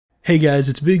Hey guys,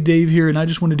 it's Big Dave here, and I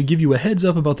just wanted to give you a heads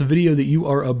up about the video that you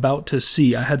are about to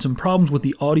see. I had some problems with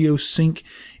the audio sync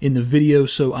in the video,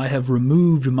 so I have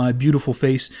removed my beautiful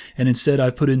face, and instead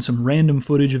I've put in some random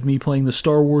footage of me playing the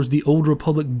Star Wars The Old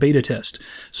Republic beta test.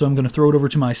 So I'm going to throw it over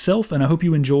to myself, and I hope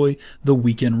you enjoy the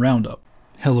Weekend Roundup.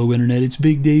 Hello Internet, it's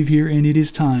Big Dave here, and it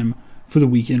is time for the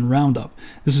Weekend Roundup.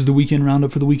 This is the Weekend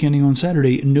Roundup for the week ending on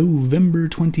Saturday, November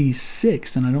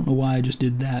 26th, and I don't know why I just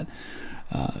did that.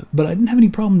 But I didn't have any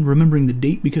problem remembering the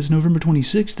date because November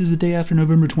 26th is the day after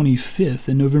November 25th,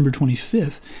 and November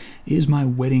 25th is my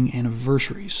wedding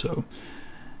anniversary. So,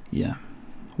 yeah.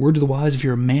 Word to the wise, if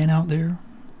you're a man out there,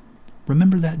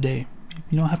 remember that day.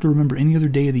 You don't have to remember any other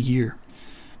day of the year,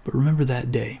 but remember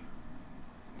that day.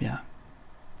 Yeah.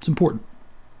 It's important.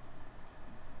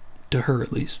 To her,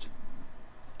 at least.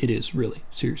 It is, really.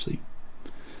 Seriously.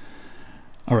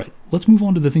 Alright, let's move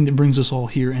on to the thing that brings us all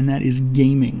here, and that is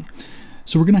gaming.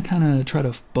 So we're going to kind of try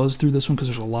to buzz through this one because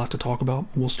there's a lot to talk about.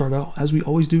 We'll start out, as we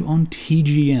always do, on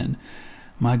TGN.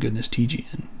 My goodness,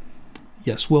 TGN.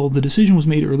 Yes, well, the decision was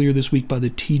made earlier this week by the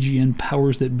TGN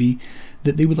powers that be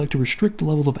that they would like to restrict the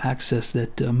level of access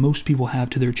that most people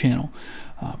have to their channel.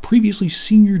 Previously,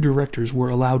 senior directors were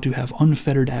allowed to have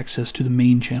unfettered access to the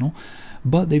main channel,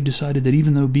 but they've decided that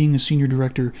even though being a senior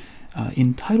director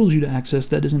entitles you to access,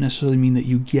 that doesn't necessarily mean that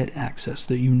you get access,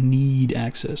 that you need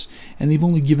access. And they've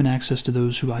only given access to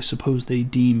those who I suppose they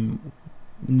deem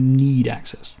need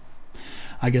access.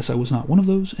 I guess I was not one of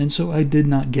those, and so I did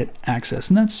not get access.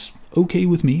 And that's okay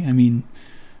with me. I mean,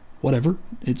 whatever.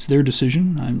 It's their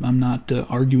decision. I'm not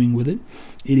arguing with it.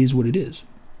 It is what it is.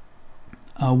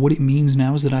 What it means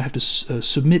now is that I have to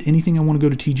submit anything I want to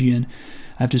go to TGN.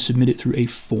 I have to submit it through a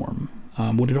form.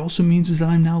 What it also means is that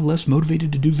I'm now less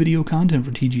motivated to do video content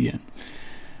for TGN.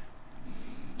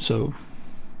 So,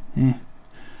 I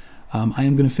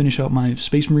am going to finish out my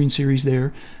Space Marine series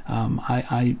there.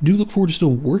 I do look forward to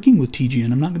still working with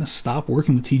TGN. I'm not going to stop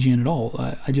working with TGN at all.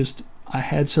 I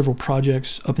had several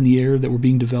projects up in the air that were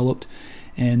being developed,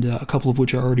 and a couple of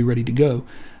which are already ready to go.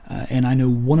 And I know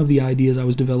one of the ideas I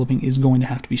was developing is going to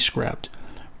have to be scrapped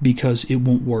because it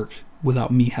won't work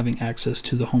without me having access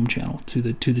to the home channel, to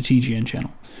the TGN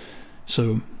channel.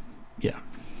 So, yeah,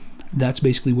 that's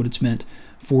basically what it's meant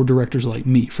for directors like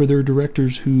me. For their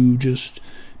directors who just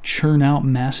churn out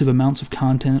massive amounts of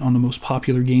content on the most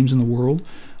popular games in the world,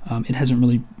 it hasn't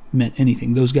really meant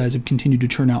anything. Those guys have continued to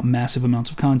churn out massive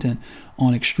amounts of content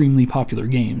on extremely popular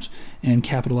games and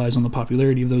capitalize on the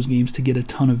popularity of those games to get a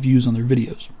ton of views on their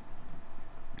videos.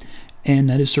 And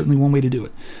that is certainly one way to do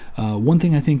it. One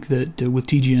thing I think that with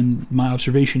TGN, my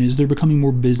observation is they're becoming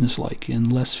more business-like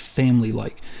and less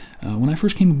family-like. When I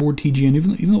first came aboard TGN,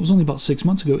 even though it was only about 6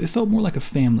 months ago, it felt more like a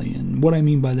family. And what I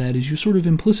mean by that is you sort of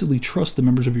implicitly trust the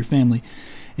members of your family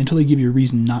until they give you a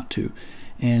reason not to.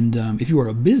 And if you are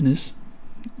a business,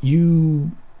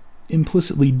 you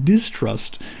implicitly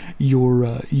distrust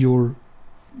your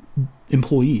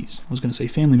employees. I was going to say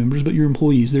family members, but your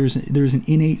employees. There is an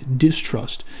innate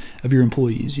distrust of your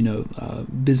employees. You know,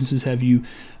 businesses have you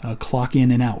clock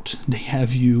in and out. They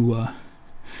have you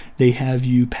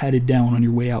patted down on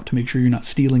your way out to make sure you're not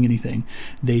stealing anything.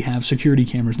 They have security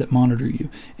cameras that monitor you,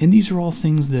 and these are all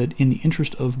things that, in the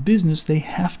interest of business, they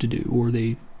have to do, or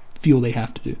they feel they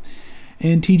have to do.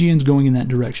 And TGN's going in that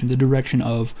direction, the direction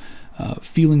of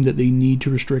feeling that they need to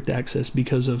restrict access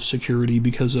because of security,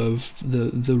 because of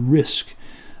the risk,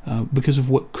 because of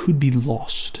what could be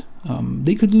lost.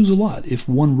 They could lose a lot if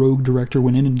one rogue director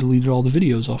went in and deleted all the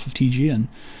videos off of TGN.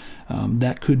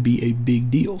 That could be a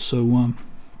big deal. So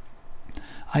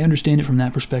I understand it from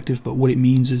that perspective, but what it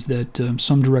means is that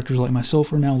some directors like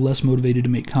myself are now less motivated to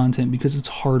make content because it's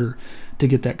harder to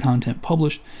get that content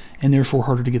published, and therefore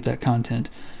harder to get that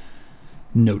content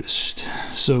noticed.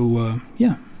 So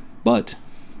yeah, but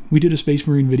we did a Space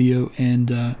Marine video, and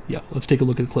yeah, let's take a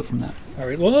look at a clip from that. All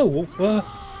right, whoa,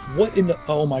 what in the,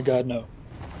 oh my god, no,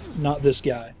 not this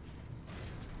guy.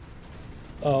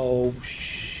 Oh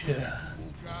shit.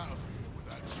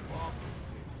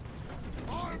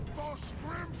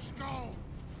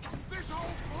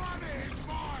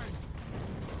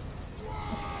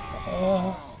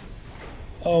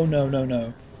 Oh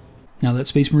no. Now that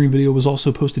Space Marine video was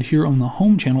also posted here on the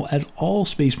home channel, as all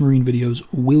Space Marine videos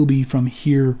will be from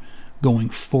here going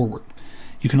forward.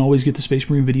 You can always get the Space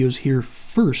Marine videos here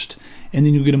first, and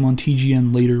then you'll get them on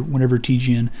TGN later whenever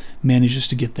TGN manages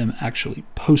to get them actually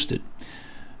posted.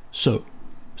 So,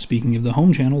 speaking of the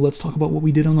home channel, let's talk about what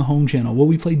we did on the home channel. Well,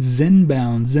 we played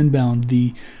Zenbound,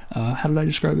 the, how did I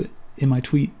describe it in my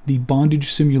tweet? The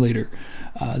bondage simulator.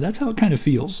 That's how it kind of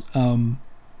feels.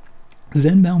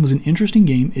 Zenbound was an interesting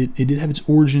game. It did have its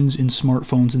origins in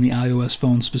smartphones, in the iOS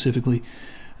phones specifically.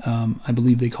 I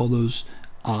believe they call those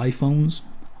iPhones.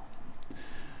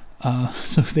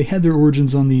 So they had their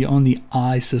origins on the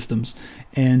i systems,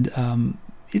 and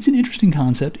it's an interesting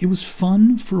concept. It was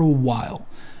fun for a while,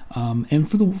 and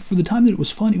for the time that it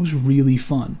was fun, it was really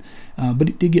fun. But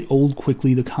it did get old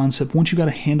quickly. The concept, once you got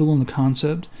a handle on the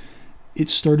concept,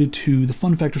 the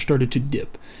fun factor started to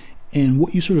dip. And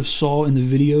what you sort of saw in the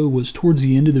video was towards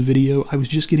the end of the video, I was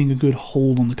just getting a good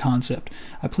hold on the concept.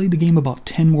 I played the game about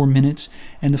 10 more minutes,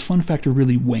 and the fun factor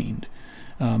really waned.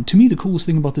 To me, the coolest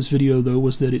thing about this video, though,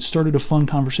 was that it started a fun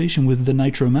conversation with the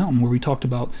Nitro Mountain, where we talked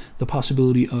about the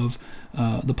possibilities of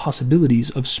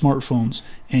smartphones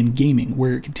and gaming,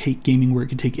 where it could take gaming, where it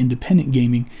could take independent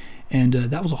gaming, and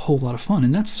that was a whole lot of fun.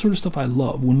 And that's the sort of stuff I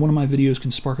love, when one of my videos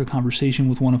can spark a conversation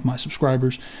with one of my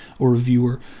subscribers or a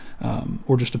viewer,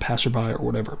 or just a passerby or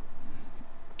whatever.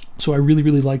 So I really,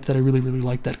 really liked that. I really, really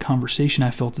liked that conversation. I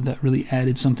felt that really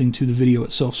added something to the video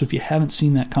itself. So if you haven't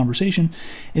seen that conversation,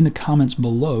 in the comments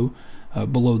below,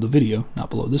 below the video,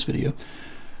 not below this video,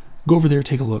 go over there,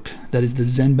 take a look. That is the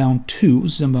Zenbound 2. It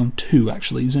was Zenbound 2,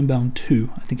 actually. Zenbound 2.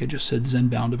 I think I just said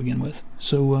Zenbound to begin with.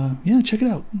 So, yeah, check it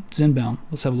out. Zenbound.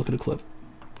 Let's have a look at a clip.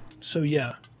 So,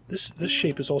 yeah, this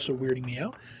shape is also weirding me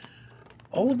out.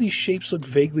 All of these shapes look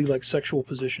vaguely like sexual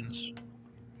positions.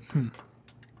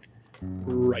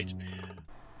 Right.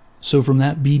 So from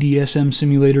that BDSM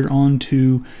simulator on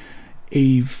to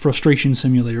a frustration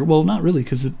simulator. Well, not really,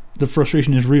 because the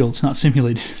frustration is real. It's not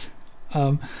simulated.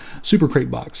 Super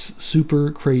Crate Box.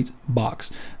 Super Crate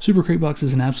Box. Super Crate Box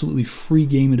is an absolutely free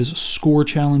game. It is a score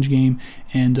challenge game,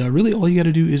 and really all you got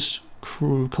to do is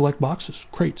collect boxes,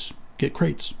 crates, get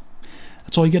crates.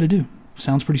 That's all you got to do.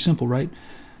 Sounds pretty simple, right?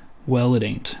 Well, it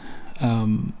ain't.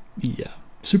 Yeah.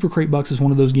 Super Crate Box is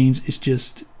one of those games.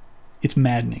 It's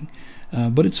maddening,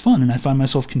 but it's fun, and I find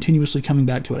myself continuously coming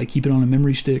back to it. I keep it on a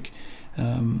memory stick,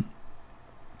 and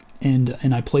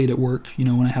I play it at work. You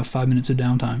know, when I have 5 minutes of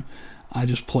downtime, I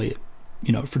just play it,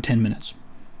 you know, for 10 minutes.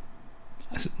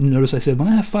 Notice I said when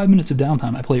I have 5 minutes of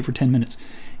downtime, I play it for 10 minutes.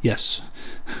 Yes.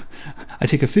 I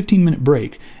take a 15-minute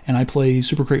break, and I play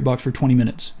Super Crate Box for 20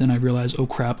 minutes. Then I realize, oh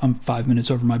crap, I'm 5 minutes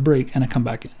over my break, and I come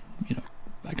back in. You know,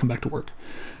 I come back to work.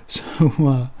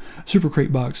 So Super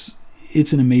Crate Box,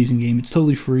 it's an amazing game. It's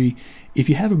totally free. If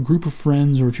you have a group of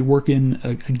friends, or if you work in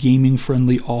a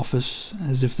gaming-friendly office,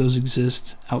 as if those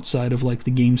exist outside of like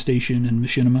the Game Station and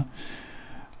Machinima,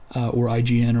 or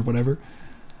IGN or whatever,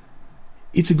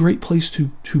 it's a great place to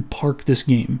park this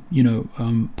game. You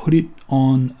know, put it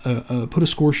on put a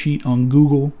score sheet on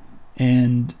Google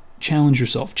and challenge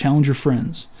yourself, challenge your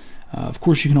friends. Of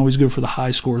course, you can always go for the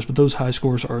high scores, but those high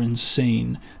scores are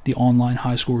insane, the online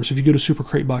high scores. If you go to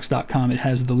supercratebox.com, it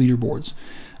has the leaderboards.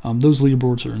 Those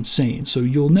leaderboards are insane, so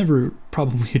you'll never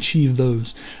probably achieve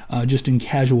those just in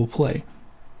casual play.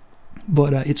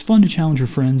 But it's fun to challenge your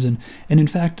friends, and in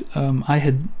fact, I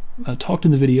had talked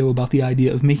in the video about the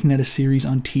idea of making that a series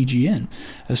on TGN,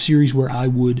 a series where I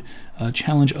would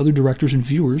challenge other directors and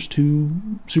viewers to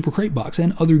Super Crate Box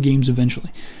and other games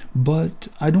eventually. But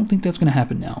I don't think that's going to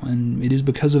happen now, and it is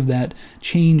because of that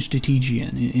change to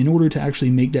TGN. In order to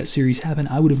actually make that series happen,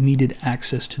 I would have needed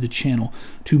access to the channel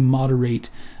to moderate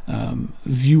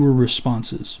viewer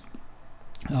responses,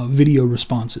 video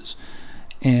responses.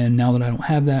 And now that I don't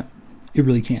have that, it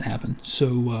really can't happen.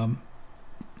 So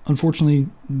unfortunately,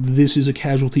 this is a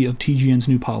casualty of TGN's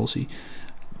new policy.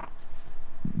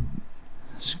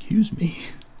 Excuse me.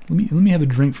 Let me have a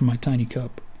drink from my tiny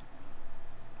cup.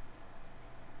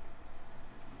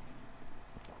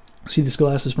 See, this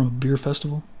glass is from a beer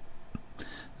festival.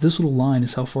 This little line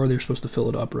is how far they're supposed to fill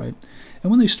it up, right?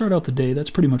 And when they start out the day, that's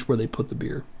pretty much where they put the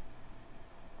beer.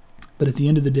 But at the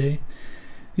end of the day,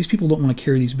 these people don't want to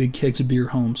carry these big kegs of beer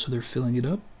home, so they're filling it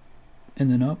up,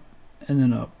 and then up, and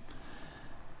then up.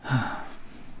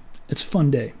 It's a fun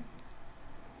day.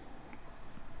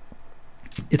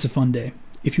 It's a fun day.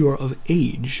 If you are of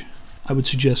age, I would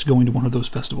suggest going to one of those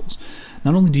festivals.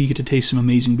 Not only do you get to taste some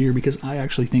amazing beer, because I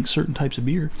actually think certain types of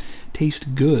beer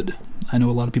taste good. I know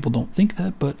a lot of people don't think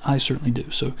that, but I certainly do.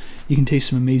 So you can taste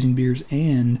some amazing beers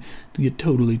and get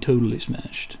totally, totally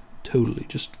smashed. Totally,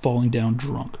 just falling down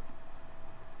drunk.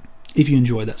 If you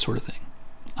enjoy that sort of thing.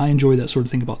 I enjoy that sort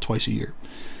of thing about twice a year.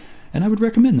 And I would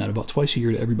recommend that about twice a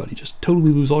year to everybody. Just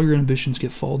totally lose all your inhibitions,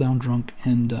 get fall down drunk,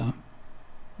 and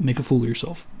make a fool of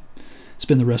yourself.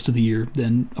 Spend the rest of the year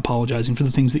then apologizing for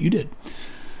the things that you did.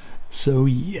 So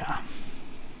yeah.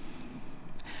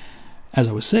 As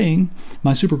I was saying,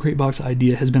 my Super Crate Box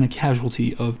idea has been a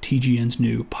casualty of TGN's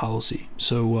new policy.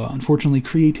 So unfortunately,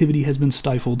 creativity has been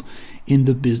stifled in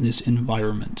the business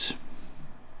environment.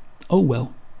 Oh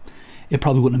well. It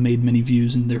probably wouldn't have made many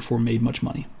views and therefore made much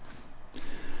money.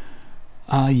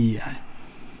 Yeah.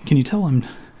 Can you tell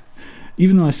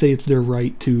even though I say it's their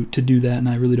right to do that and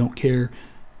I really don't care,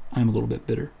 I'm a little bit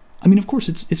bitter. I mean, of course,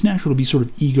 it's natural to be sort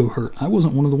of ego hurt. I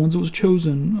wasn't one of the ones that was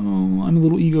chosen. Oh, I'm a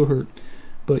little ego hurt.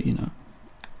 But, you know,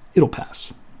 it'll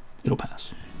pass. It'll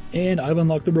pass. And I've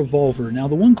unlocked the revolver. Now,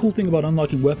 the one cool thing about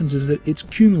unlocking weapons is that it's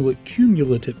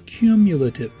cumulative,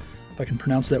 if I can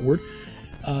pronounce that word,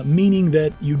 meaning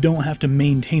that you don't have to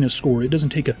maintain a score. It doesn't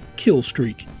take a kill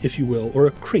streak, if you will, or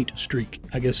a crate streak,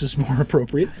 I guess is more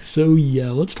appropriate. So, yeah,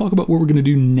 let's talk about what we're going to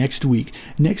do next week.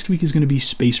 Next week is going to be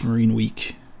Space Marine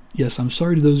Week. Yes, I'm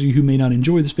sorry to those of you who may not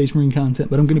enjoy the Space Marine content,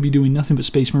 but I'm going to be doing nothing but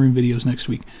Space Marine videos next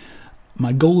week.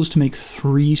 My goal is to make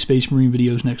 3 Space Marine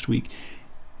videos next week.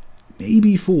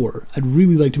 Maybe 4. I'd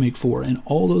really like to make 4, and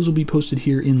all those will be posted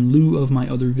here in lieu of my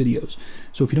other videos.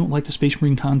 So if you don't like the Space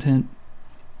Marine content,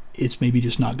 it's maybe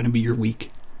just not going to be your week.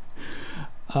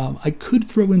 I could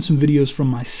throw in some videos from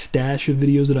my stash of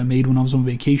videos that I made when I was on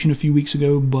vacation a few weeks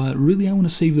ago, but really I want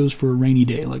to save those for a rainy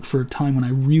day, like for a time when I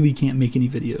really can't make any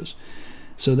videos.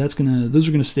 So those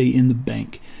are gonna stay in the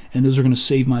bank, and those are gonna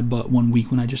save my butt one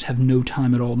week when I just have no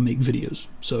time at all to make videos.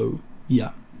 So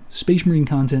yeah, Space Marine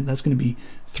content, that's gonna be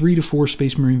 3 to 4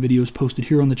 Space Marine videos posted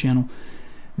here on the channel.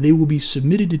 They will be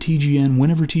submitted to TGN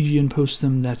whenever TGN posts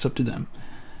them. That's up to them.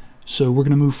 So we're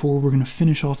gonna move forward. We're gonna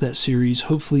finish off that series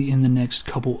hopefully in the next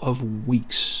couple of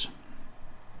weeks.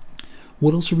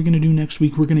 What else are we gonna do next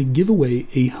week? We're gonna give away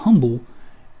a Humble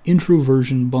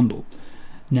Introversion bundle.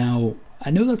 Now, I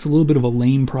know that's a little bit of a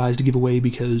lame prize to give away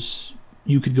because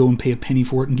you could go and pay a penny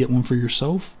for it and get one for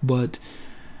yourself, but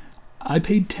I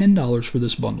paid $10 for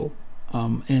this bundle,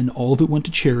 and all of it went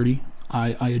to charity.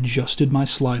 I adjusted my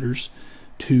sliders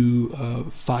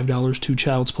to $5 to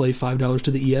Child's Play, $5 to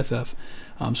the EFF,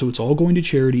 so it's all going to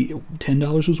charity.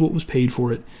 $10 was what was paid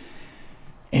for it,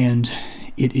 and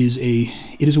it is a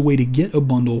way to get a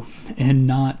bundle and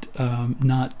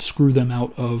not screw them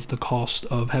out of the cost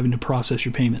of having to process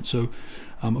your payment. So,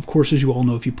 of course, as you all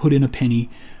know, if you put in a penny,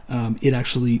 they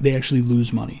actually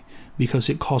lose money because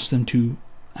it costs them to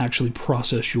actually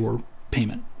process your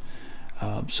payment.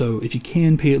 So if you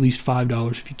can, pay at least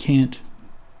 $5. If you can't,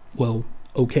 well,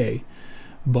 okay.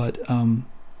 But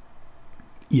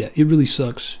yeah, it really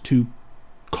sucks to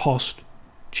cost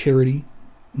charity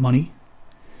money.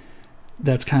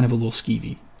 That's kind of a little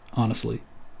skeevy, honestly.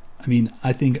 I mean,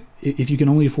 I think if you can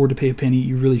only afford to pay a penny,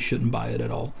 you really shouldn't buy it at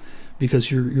all,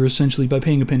 because you're essentially, by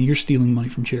paying a penny, you're stealing money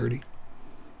from charity.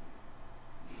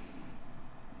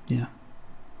 Yeah.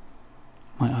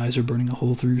 My eyes are burning a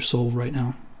hole through your soul right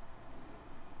now.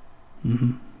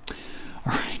 All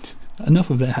right, enough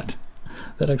of that.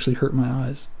 That actually hurt my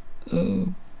eyes.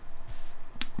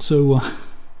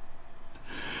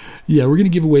 Yeah, we're going to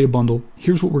give away a bundle.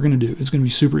 Here's what we're going to do. It's going to be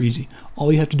super easy.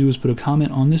 All you have to do is put a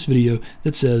comment on this video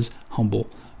that says Humble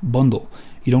Bundle.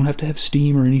 You don't have to have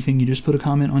Steam or anything. You just put a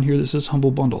comment on here that says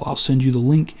Humble Bundle. I'll send you the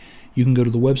link. You can go to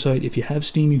the website. If you have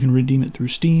Steam, you can redeem it through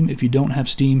Steam. If you don't have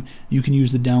Steam, you can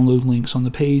use the download links on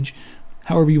the page.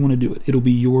 However you want to do it. It'll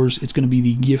be yours. It's going to be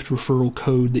the gift referral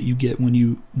code that you get when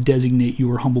you designate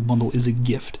your Humble Bundle as a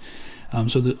gift.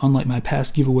 So that unlike my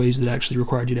past giveaways that actually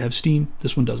required you to have Steam,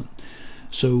 this one doesn't.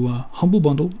 So Humble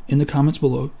Bundle in the comments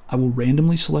below. I will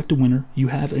randomly select a winner. You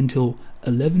have until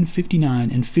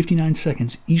 11:59 and 59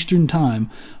 seconds Eastern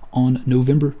Time on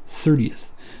November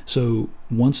 30th. So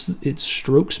once it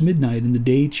strokes midnight and the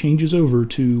day changes over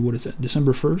to, what is that,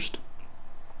 December 1st,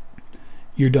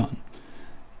 you're done.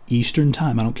 Eastern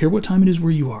Time. I don't care what time it is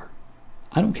where you are.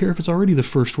 I don't care if it's already the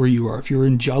 1st where you are. If you're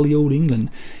in jolly old England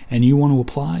and you want to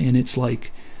apply and it's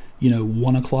like,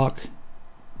 1 o'clock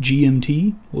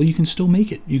GMT, well, you can still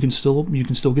make it. You can still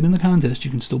get in the contest.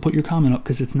 You can still put your comment up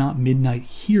because it's not midnight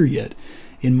here yet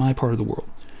in my part of the world.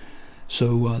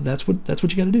 So that's what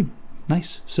you got to do.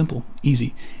 Nice, simple,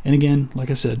 easy. And again,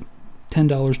 like I said,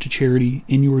 $10 to charity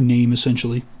in your name,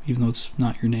 essentially, even though it's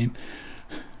not your name.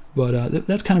 But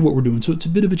that's kind of what we're doing. So it's a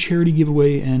bit of a charity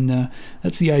giveaway, and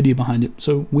that's the idea behind it.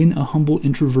 So win a Humble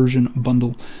Introversion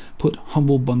bundle. Put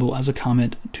Humble Bundle as a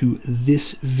comment to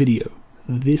this video.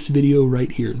 This video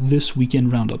right here. This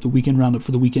weekend roundup. The weekend roundup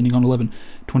for the week ending on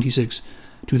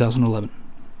 11/26/2011.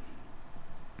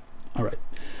 All right.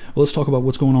 Well, let's talk about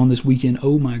what's going on this weekend.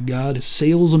 Oh my God,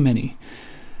 sales a-many.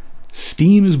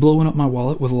 Steam is blowing up my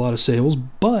wallet with a lot of sales,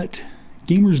 but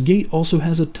Gamersgate also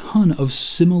has a ton of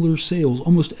similar sales.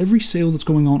 Almost every sale that's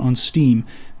going on Steam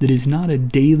that is not a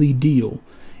daily deal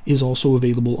is also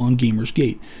available on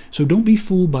Gamersgate. So don't be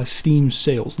fooled by Steam's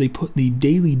sales. They put the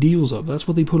daily deals up. That's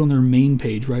what they put on their main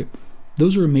page, right?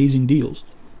 Those are amazing deals.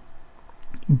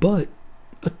 But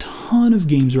a ton of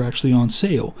games are actually on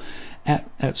sale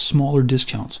at smaller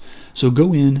discounts. So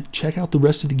go in, check out the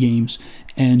rest of the games,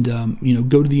 and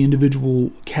go to the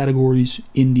individual categories: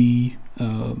 indie,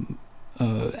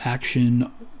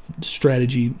 action,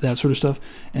 strategy, that sort of stuff,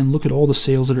 and look at all the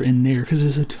sales that are in there, because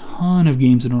there's a ton of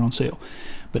games that are on sale.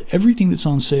 But everything that's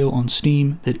on sale on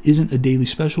Steam that isn't a daily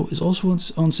special is also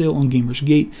on sale on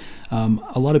Gamersgate.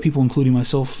 A lot of people, including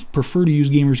myself, prefer to use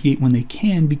Gamersgate when they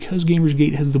can, because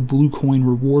Gamersgate has the Blue Coin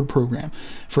reward program.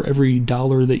 For every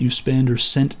dollar that you spend or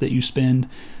cent that you spend,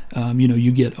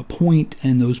 you get a point,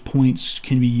 and those points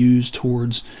can be used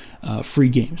towards free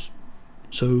games.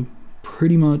 So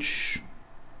pretty much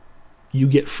you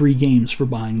get free games for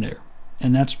buying there,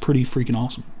 and that's pretty freaking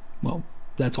awesome. Well,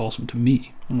 that's awesome to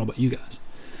me. I don't know about you guys.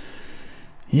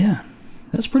 Yeah,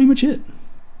 that's pretty much it.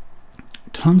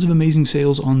 Tons of amazing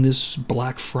sales on this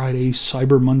Black Friday,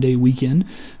 Cyber Monday weekend.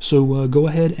 So go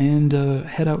ahead and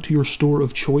head out to your store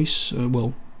of choice,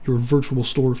 your virtual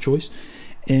store of choice,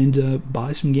 and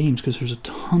buy some games, because there's a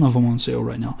ton of them on sale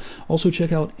right now. Also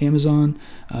check out Amazon.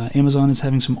 Amazon is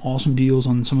having some awesome deals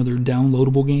on some of their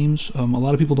downloadable games. A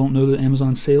lot of people don't know that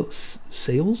Amazon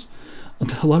sales?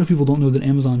 A lot of people don't know that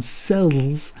Amazon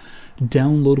sells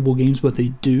downloadable games, but they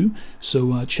do.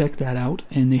 So check that out,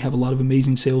 and they have a lot of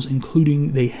amazing sales,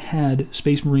 including they had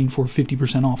Space Marine for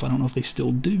 50% off. I don't know if they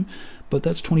still do, but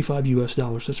that's $25 US.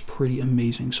 That's pretty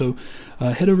amazing. So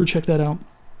head over, check that out,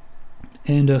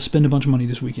 and spend a bunch of money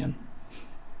this weekend.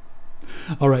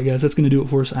 Alright guys, that's going to do it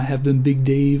for us. I have been Big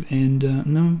Dave, and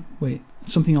no, wait,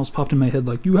 something else popped in my head,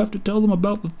 like, you have to tell them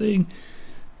about the thing,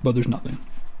 but there's nothing.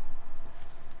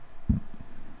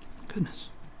 Goodness.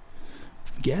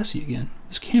 Gassy again.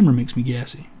 This camera makes me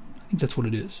gassy. I think that's what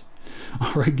it is.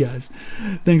 Alright guys,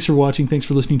 thanks for watching, thanks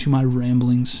for listening to my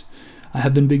ramblings. I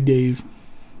have been Big Dave.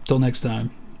 Till next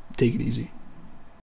time, take it easy.